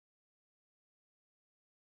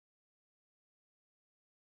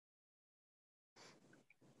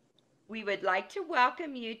We would like to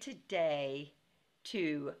welcome you today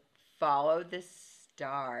to Follow the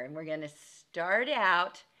Star. And we're going to start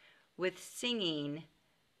out with singing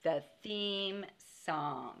the theme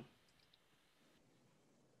song.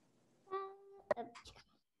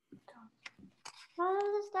 Follow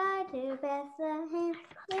the star to Bethlehem,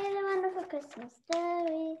 hear the wonderful Christmas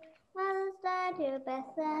story. Follow the star to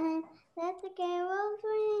Bethlehem, let the carols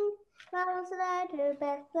ring. Follow the star to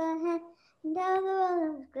Bethlehem, and tell the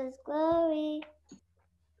world of God's glory.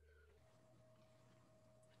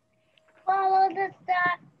 Follow the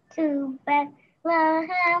star to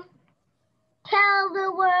Bethlehem, tell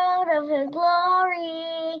the world of His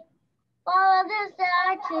glory. Follow the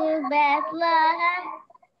star to Bethlehem.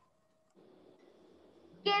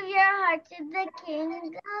 Give your heart to the King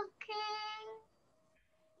of Kings.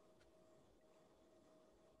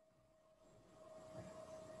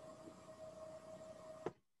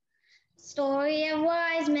 Story of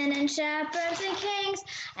wise men and shepherds and kings,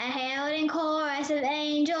 a heralding chorus of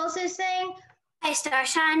angels who sing. A star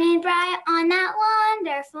shining bright on that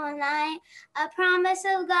wonderful night, a promise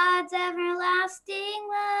of God's everlasting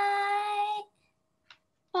light.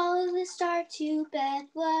 Follow the star to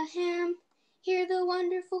Bethlehem, hear the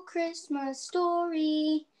wonderful Christmas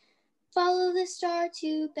story. Follow the star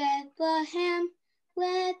to Bethlehem,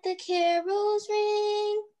 let the carols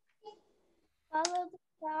ring. Follow the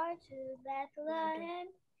star to Bethlehem,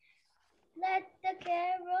 let the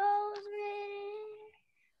carols ring.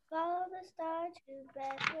 Follow the star to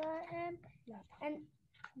Bethlehem,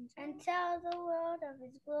 and tell the world of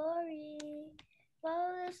His glory.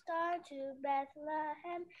 Follow the star to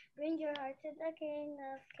Bethlehem, bring your heart to the King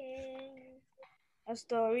of Kings. A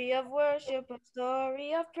story of worship, a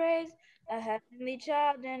story of praise, a heavenly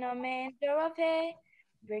child in a manger of hay,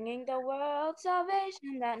 bringing the world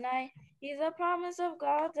salvation that night. He's a promise of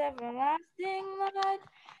God's everlasting light.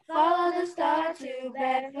 Follow the star to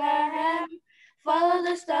Bethlehem, follow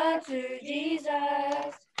the star to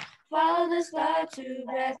Jesus. Follow the star to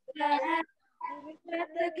Bethlehem, let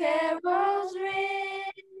the carols ring.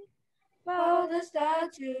 Follow the star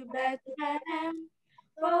to Bethlehem,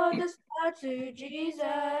 follow the star to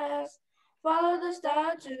Jesus. Follow the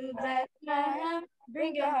star to Bethlehem.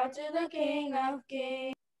 Bring your heart to the King of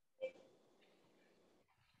Kings.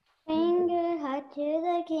 Bring your heart to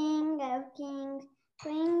the King of Kings.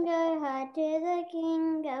 Bring your heart to the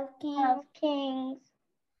King of Kings.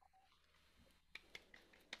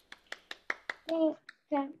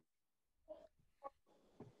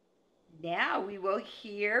 Now we will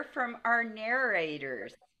hear from our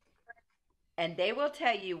narrators, and they will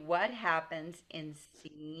tell you what happens in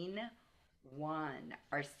scene one.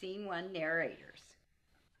 Our scene one narrators.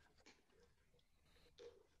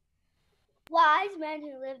 Wise men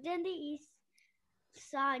who lived in the east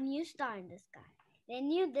saw a new star in the sky. They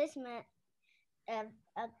knew this meant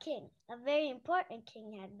a king, a very important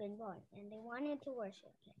king had been born, and they wanted to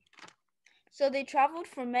worship him. So they traveled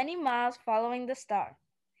for many miles following the star.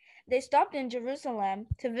 They stopped in Jerusalem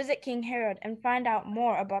to visit King Herod and find out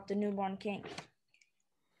more about the newborn king.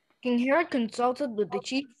 King Herod consulted with the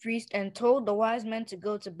chief priest and told the wise men to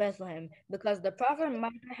go to Bethlehem because the prophet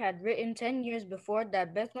Micah had written 10 years before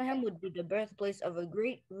that Bethlehem would be the birthplace of a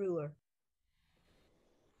great ruler.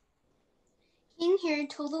 King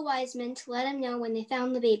Herod told the wise men to let him know when they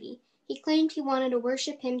found the baby. He claimed he wanted to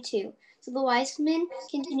worship him too, so the wise men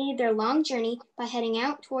continued their long journey by heading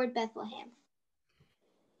out toward Bethlehem.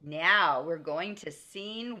 Now we're going to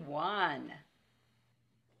scene one.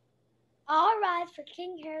 All rise for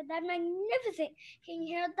King Herod the magnificent, King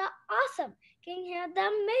Herod the awesome, King Herod the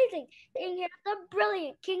amazing, King Herod the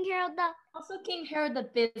brilliant, King Herod the... Also King Herod the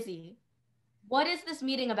busy. What is this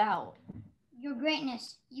meeting about? Your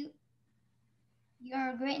Greatness,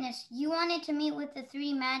 Your Greatness, you wanted to meet with the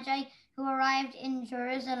three magi who arrived in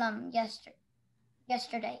Jerusalem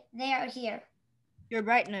yesterday. They are here. Your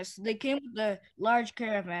Brightness, they came with a large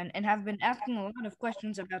caravan and have been asking a lot of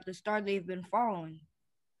questions about the star they've been following.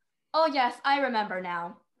 Oh yes, I remember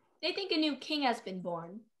now. They think a new king has been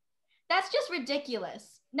born. That's just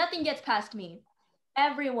ridiculous. Nothing gets past me.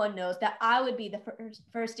 Everyone knows that I would be the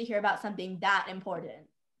first to hear about something that important.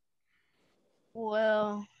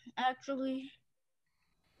 Well, actually...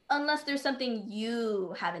 Unless there's something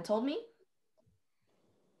you haven't told me.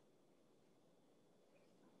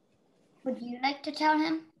 Would you like to tell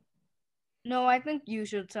him? No, I think you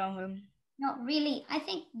should tell him. No, really, I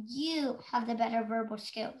think you have the better verbal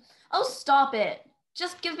skills. Oh, stop it.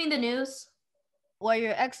 Just give me the news. Well,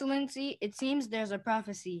 Your Excellency, it seems there's a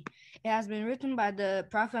prophecy. It has been written by the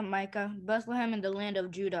prophet Micah, Bethlehem in the land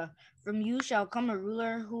of Judah. From you shall come a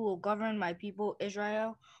ruler who will govern my people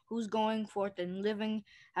Israel, whose going forth and living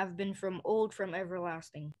have been from old, from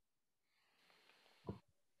everlasting.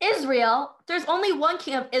 Israel? There's only one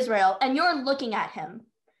king of Israel, and you're looking at him.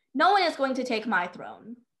 No one is going to take my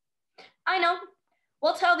throne. I know.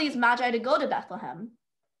 We'll tell these magi to go to Bethlehem.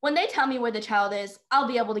 When they tell me where the child is, I'll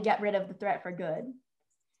be able to get rid of the threat for good.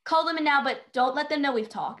 Call them in now, but don't let them know we've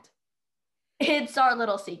talked. It's our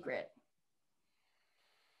little secret.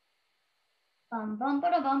 Bum bum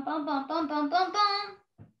bum bum bum bum bum bum bum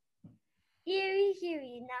bum. Hear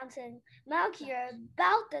ye, announcing Melchior,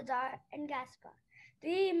 Balthazar, and Gaspar,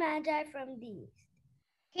 three magi from the east.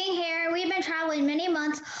 King Herod, we've been traveling many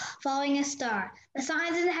months following a star. The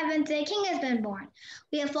signs in heaven say a king has been born.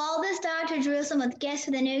 We have followed the star to Jerusalem with gifts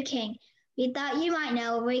for the new king. We thought you might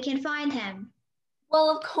know where we can find him. Well,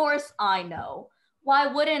 of course I know. Why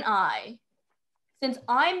wouldn't I? Since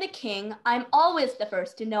I'm the king, I'm always the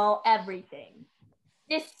first to know everything.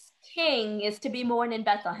 This king is to be born in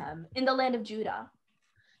Bethlehem, in the land of Judah.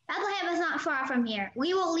 Bethlehem is not far from here.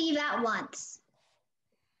 We will leave at once.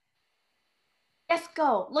 Yes,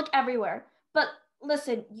 go. Look everywhere. But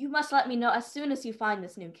listen, you must let me know as soon as you find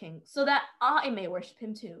this new king, so that I may worship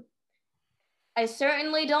him too. I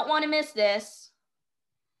certainly don't want to miss this.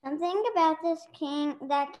 Something about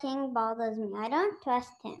that king bothers me. I don't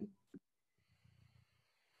trust him.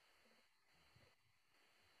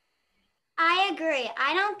 I agree.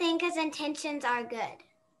 I don't think his intentions are good.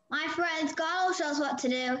 My friends, God will show us what to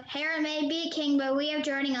do. Herod may be king, but we are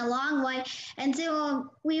journeying a long way, and soon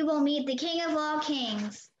we will meet the King of all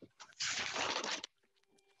kings.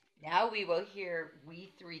 Now we will hear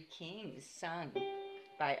We Three Kings sung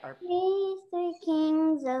by our... We three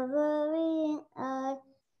kings of varying art,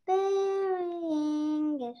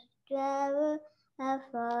 burying gifts travel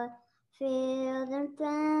afar, field and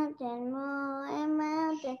plant and moor and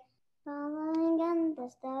mountain, following on the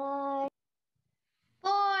stars.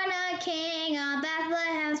 Born a king on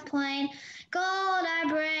Bethlehem's plain, gold I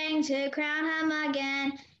bring to crown him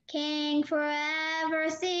again. King forever,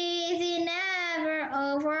 sees he never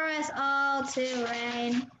over us all to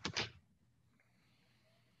reign.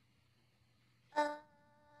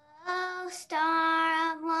 Oh,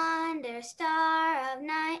 star of wonder, star of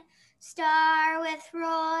night, star with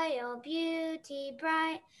royal beauty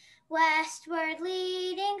bright, westward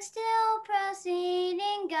leading, still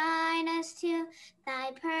proceeding, guide us to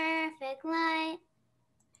thy perfect light.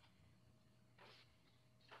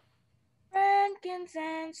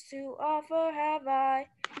 Frankincense to offer have I,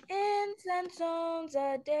 incense owns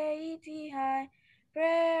a deity high,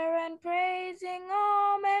 prayer and praising,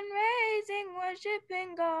 all men raising,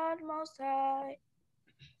 worshiping God most high.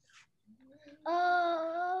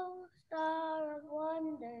 Oh, star of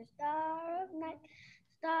wonder, star of night,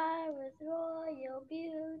 star with royal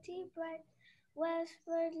beauty bright,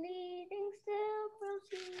 westward leading, still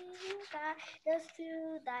proceeding, guide us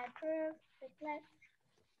to thy perfect light.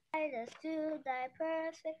 Guide us to thy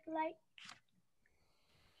perfect light.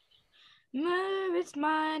 Myrrh is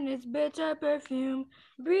mine, its bitter perfume,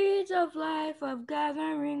 breeds of life, of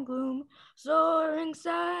gathering gloom, soaring,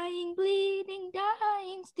 sighing, bleeding,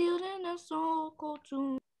 dying, still in a soul cold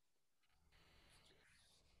tomb.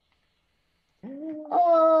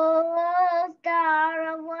 Oh,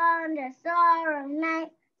 star of wonder, star of night,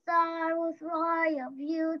 star with royal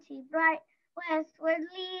beauty bright, westward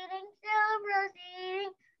leading, still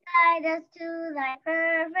proceeding, guide us to thy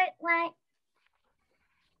perfect light.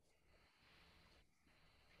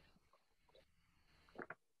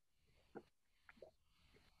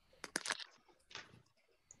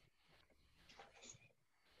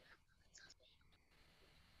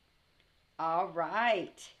 All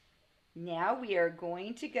right. Now we are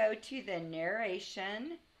going to go to the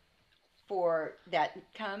narration for that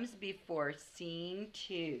comes before scene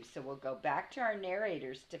 2. So we'll go back to our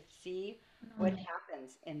narrators to see what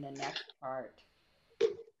happens in the next part.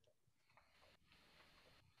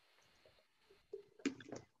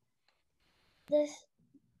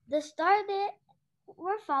 The star they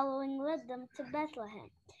were following led them to Bethlehem.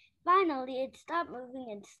 Finally, it stopped moving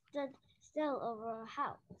and stood still over a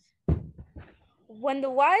house. When the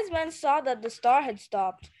wise men saw that the star had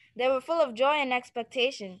stopped, they were full of joy and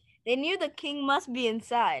expectation. They knew the king must be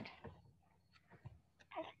inside.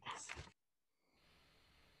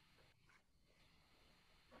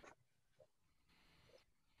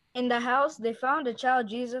 In the house, they found a child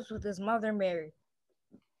Jesus with his mother Mary.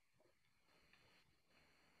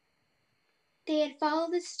 They had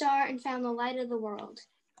followed the star and found the light of the world.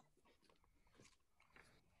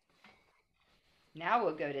 Now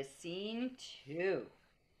we'll go to scene 2.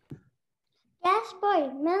 Yes, boy,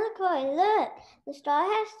 Miracle, look! The star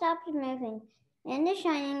has stopped moving and is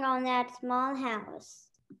shining on that small house.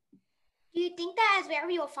 Do you think that is where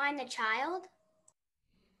we will find the child?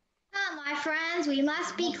 Come, my friends, we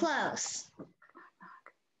must be close.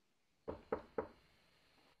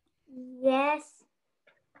 Yes.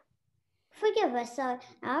 Forgive us, sir.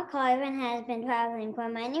 Our caravan has been traveling for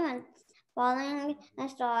many months, following a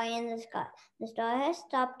star in the sky. The star has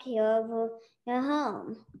stopped here over your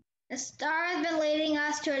home. The star has been leading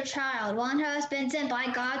us to a child, one who has been sent by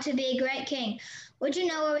God to be a great king. Would you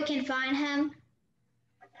know where we can find him?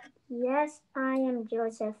 Yes, I am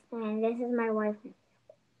Joseph, and this is my wife.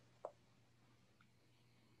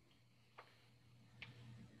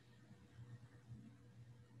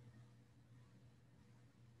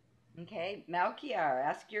 Okay, Melchior,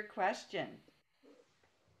 ask your question.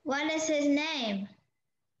 What is his name?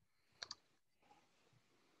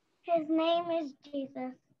 His name is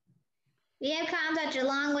Jesus. We have come such a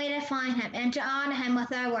long way to find him and to honor him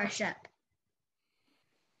with our worship.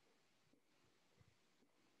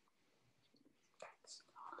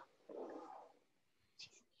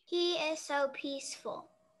 He is so peaceful.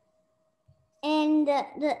 And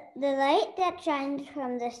the light that shines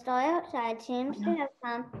from the star outside seems to have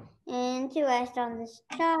come in to rest on this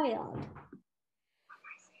child.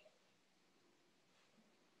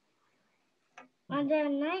 On the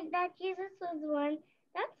night that Jesus was born,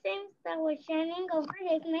 that same star was shining over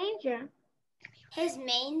his manger. His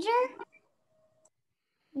manger?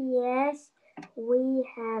 Yes, we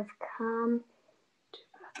have come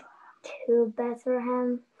to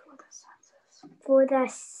Bethlehem for the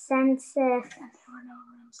census.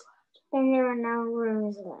 And there were no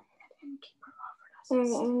rooms left. And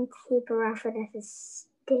the innkeeper offered us a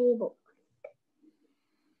stable.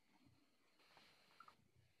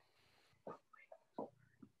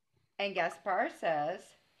 And Gaspar says,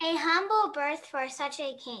 A humble birth for such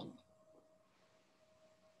a king.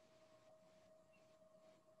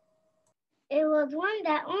 It was one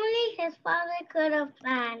that only his father could have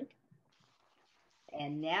planned.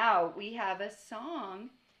 and now we have a song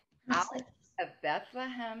out of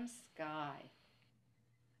Bethlehem's sky.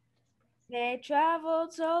 They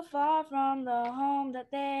traveled so far from the home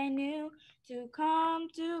that they knew to come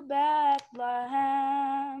to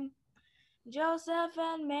Bethlehem. Joseph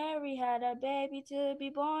and Mary had a baby to be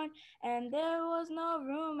born, and there was no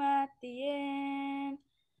room at the inn.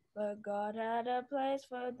 But God had a place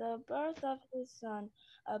for the birth of his son,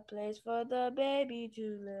 a place for the baby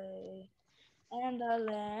to lay. And the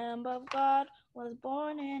Lamb of God was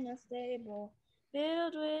born in a stable,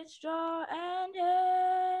 filled with straw and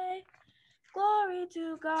hay. Glory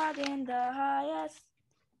to God in the highest.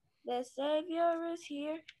 The Savior is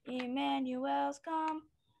here, Emmanuel's come.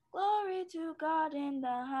 Glory to God in the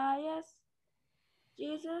highest.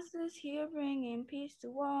 Jesus is here bringing peace to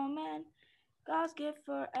all men. God's gift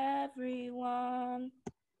for everyone.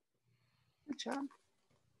 Good job.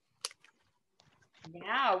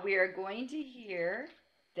 Now we are going to hear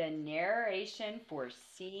the narration for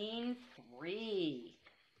scene 3.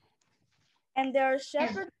 And there are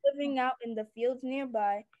shepherds living out in the fields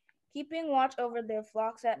nearby, keeping watch over their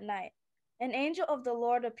flocks at night. An angel of the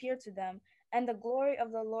Lord appeared to them, and the glory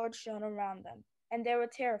of the Lord shone around them, and they were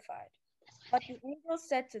terrified. But the angel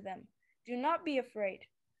said to them, Do not be afraid.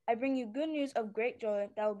 I bring you good news of great joy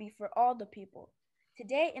that will be for all the people.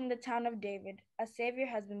 Today in the town of David, a Savior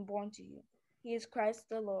has been born to you. He is Christ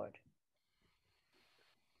the Lord.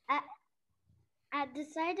 At the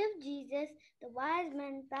sight of Jesus, the wise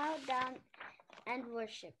men bowed down and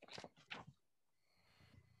worshipped.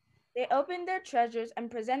 They opened their treasures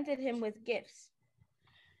and presented him with gifts.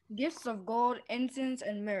 Gifts of gold, incense,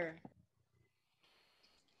 and myrrh.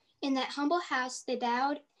 In that humble house, they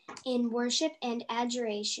bowed in worship and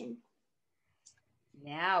adoration.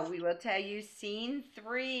 Now we will tell you scene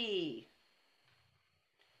 3,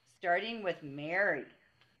 starting with Mary.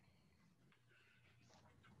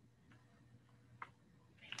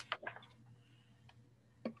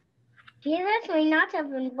 Jesus may not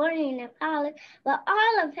have been born in a palace, but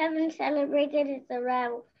all of heaven celebrated his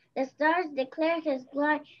arrival. The stars declared his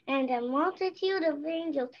glory, and a multitude of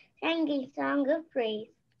angels sang a song of praise.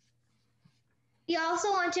 We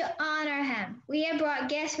also want to honor him. We have brought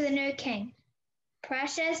gifts for the new king.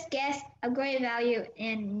 Precious gifts of great value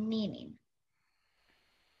and meaning.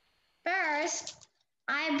 First,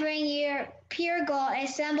 I bring you pure gold, a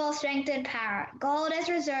symbol of strength and power. Gold is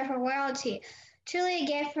reserved for royalty, truly a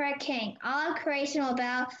gift for a king. All of creation will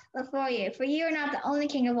bow before you, for you are not the only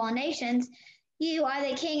king of all nations. You are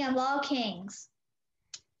the king of all kings.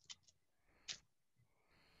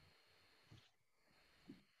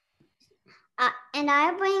 And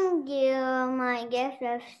I bring you my gift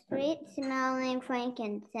of sweet-smelling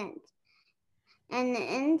frankincense, and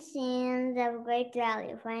the incense of great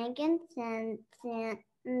value. Frankincense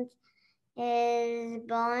is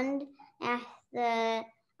burned at the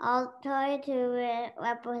altar to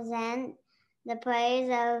represent the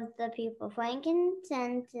praise of the people.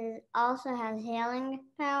 Frankincense also has healing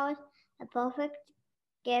powers, a perfect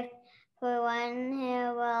gift for one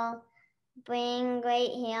who will bring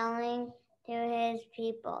great healing to his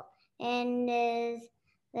people, and is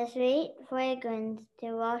the sweet fragrance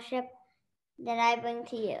to worship that I bring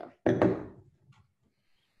to you.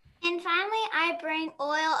 And finally, I bring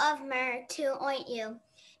oil of myrrh to anoint you.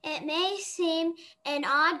 It may seem an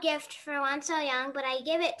odd gift for one so young, but I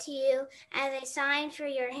give it to you as a sign for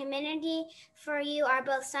your humility, for you are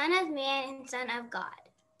both Son of Man and Son of God.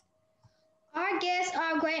 Our gifts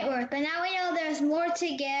are of great worth, but now we know there's more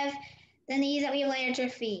to give than these that we lay at your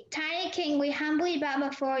feet. Tiny King, we humbly bow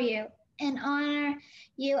before you and honor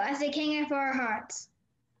you as the King of our hearts.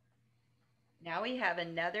 Now we have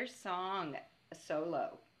another song, a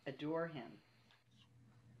solo, Adore Him.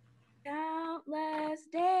 Countless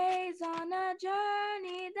days on a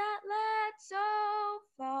journey that led so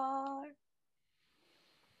far.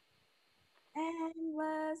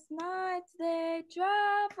 Endless nights they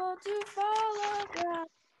traveled to follow the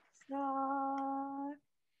star.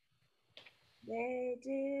 They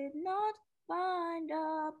did not find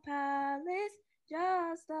a palace,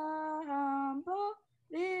 just a humble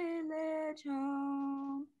village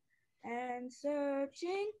home. And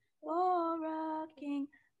searching for a king,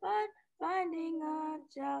 but finding a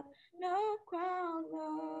child, no crown,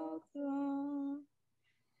 no throne.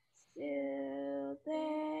 Still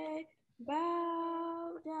they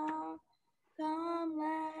bow down. Come,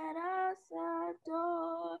 let us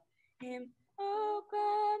adore him. Oh,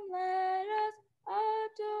 come, let us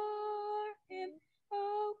adore him.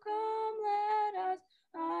 Oh, come, let us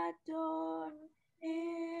adore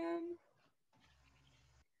him.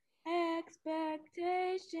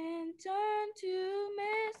 Expectation turned to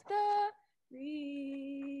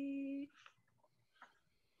mystery,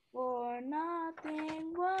 for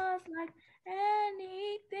nothing was like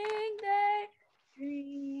anything they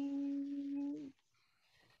dreamed.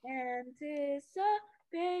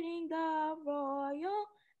 Anticipating the royal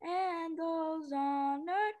and those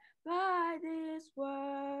honored by this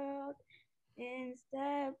world.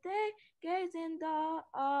 Instead, they gaze in the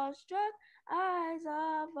awestruck eyes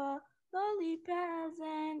of a lowly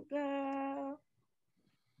peasant girl,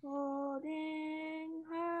 holding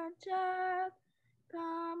her child.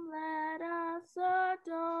 Come, let us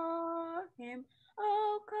adore him.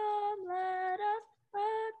 Oh, come, let us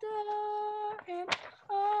adore him.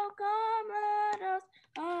 Oh, come, let us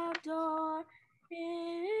adore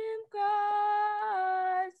him,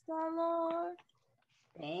 Christ the Lord.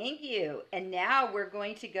 Thank you. And now we're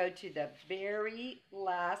going to go to the very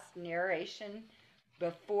last narration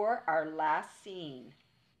before our last scene.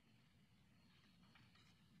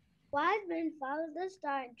 Wise men followed the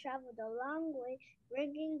star and traveled a long way,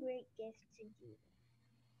 bringing great gifts to Jesus.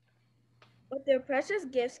 But their precious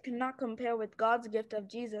gifts could not compare with God's gift of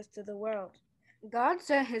Jesus to the world. God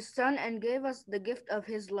sent his Son and gave us the gift of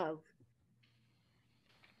his love.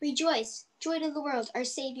 Rejoice, joy to the world, our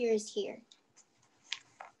Savior is here.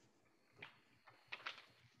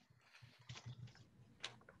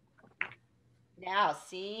 Now,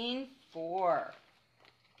 scene 4.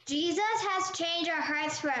 Jesus has changed our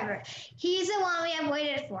hearts forever. He's the one we have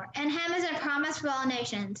waited for, and him is a promise for all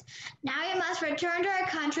nations. Now we must return to our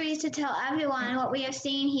countries to tell everyone what we have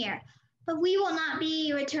seen here. But we will not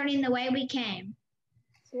be returning the way we came.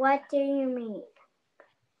 What do you mean?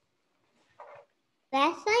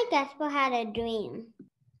 Last night, Gaspar had a dream.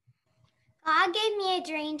 God gave me a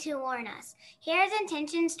dream to warn us. Herod's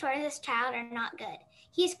intentions toward this child are not good.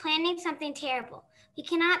 He's planning something terrible. We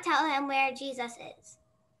cannot tell him where Jesus is.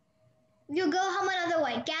 You go home another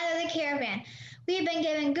way. Gather the caravan. We have been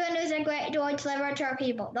given good news and great joy to deliver to our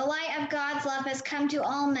people. The light of God's love has come to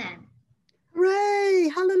all men. Hooray!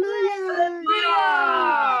 Hallelujah!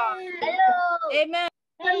 Hello! Amen.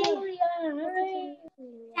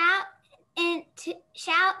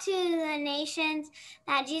 Shout to the nations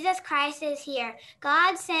that Jesus Christ is here.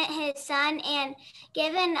 God sent his Son and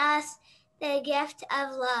given us the gift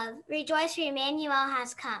of love. Rejoice, for Emmanuel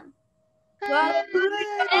has come.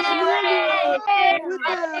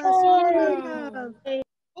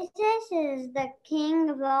 Jesus is the King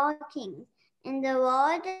of all kings. In the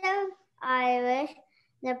world of Irish,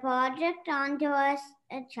 the project unto us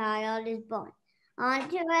a child is born.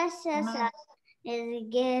 Unto us a son is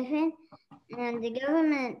given, and the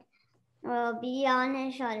government will be on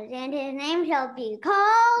his shoulders, and his name shall be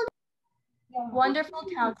called Wonderful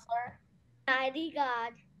Counselor, Mighty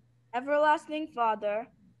God, Everlasting Father,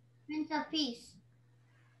 Prince of Peace.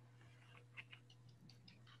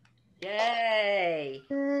 Yay!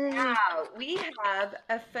 Now we have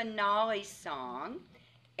a finale song,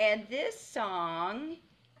 and this song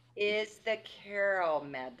is the Carol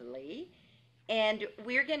medley. And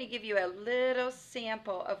we're going to give you a little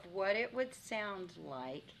sample of what it would sound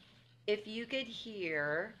like if you could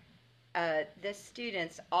hear the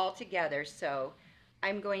students all together. So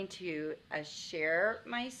I'm going to share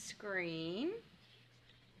my screen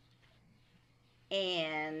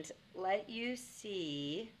and let you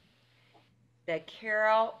see the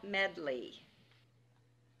Carol medley.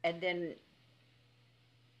 And then,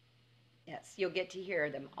 yes, you'll get to hear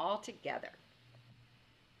them all together.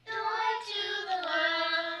 Joy to the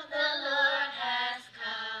world, the Lord has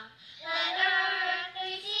come. Let earth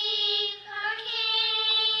receive her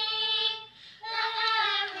King. Let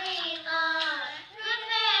every heart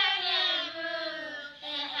prepare him room.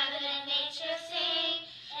 And heaven and nature sing,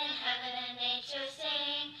 and heaven and nature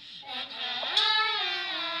sing, and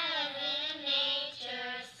heaven and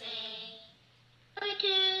nature sing. Joy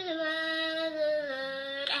to the world, the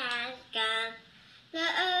Lord has come. The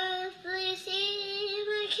earth receive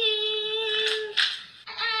a King.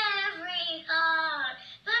 Every heart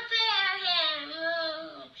prepare him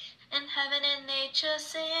room. And heaven and nature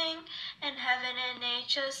sing, and heaven and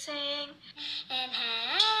nature sing, and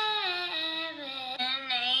heaven and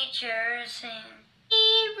nature sing.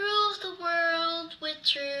 He rules the world with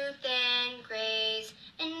truth and grace,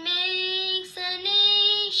 and makes the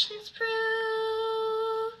nations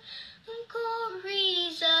prove the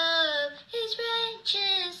glories of his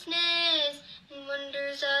righteousness, and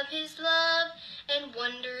wonders of his love, and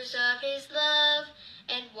wonders of his love,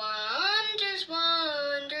 and wonders,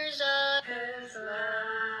 wonders of his love.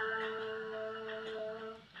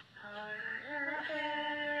 Our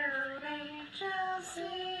herald angels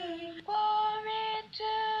sing, glory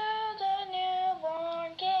to the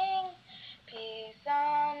newborn King. Peace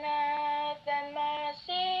on earth and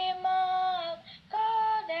mercy mild,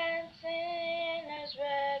 God and sinners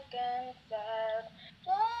reconciled.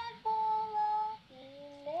 Joyful all ye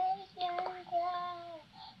nations cry,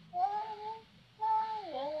 lion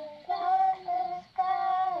of the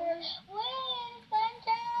sky. With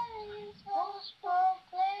angelic hosts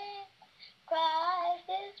proclaim, Christ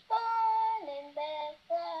is born in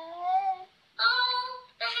Bethlehem. All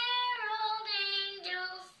the herald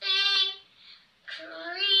angels sing,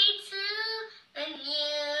 glory to the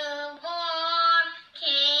newborn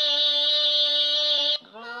King.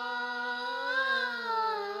 Gloria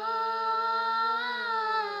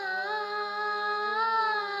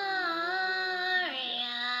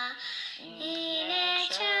in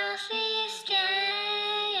excelsis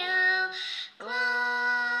Deo. Gloria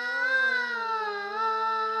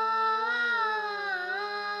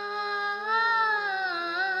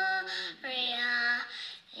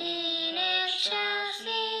in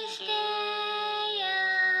excelsis Deo.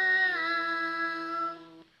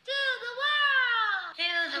 To the world! To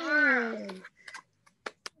the world!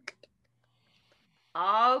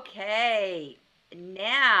 Okay,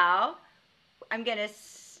 now I'm going to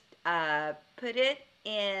put it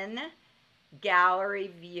in gallery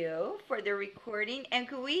view for the recording. And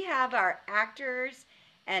could we have our actors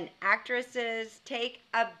and actresses take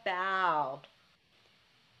a bow?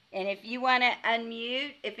 And if you want to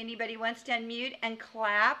unmute, if anybody wants to unmute and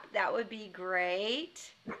clap, that would be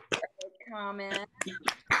great. Comment.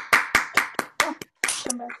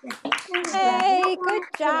 Hey, good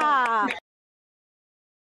job.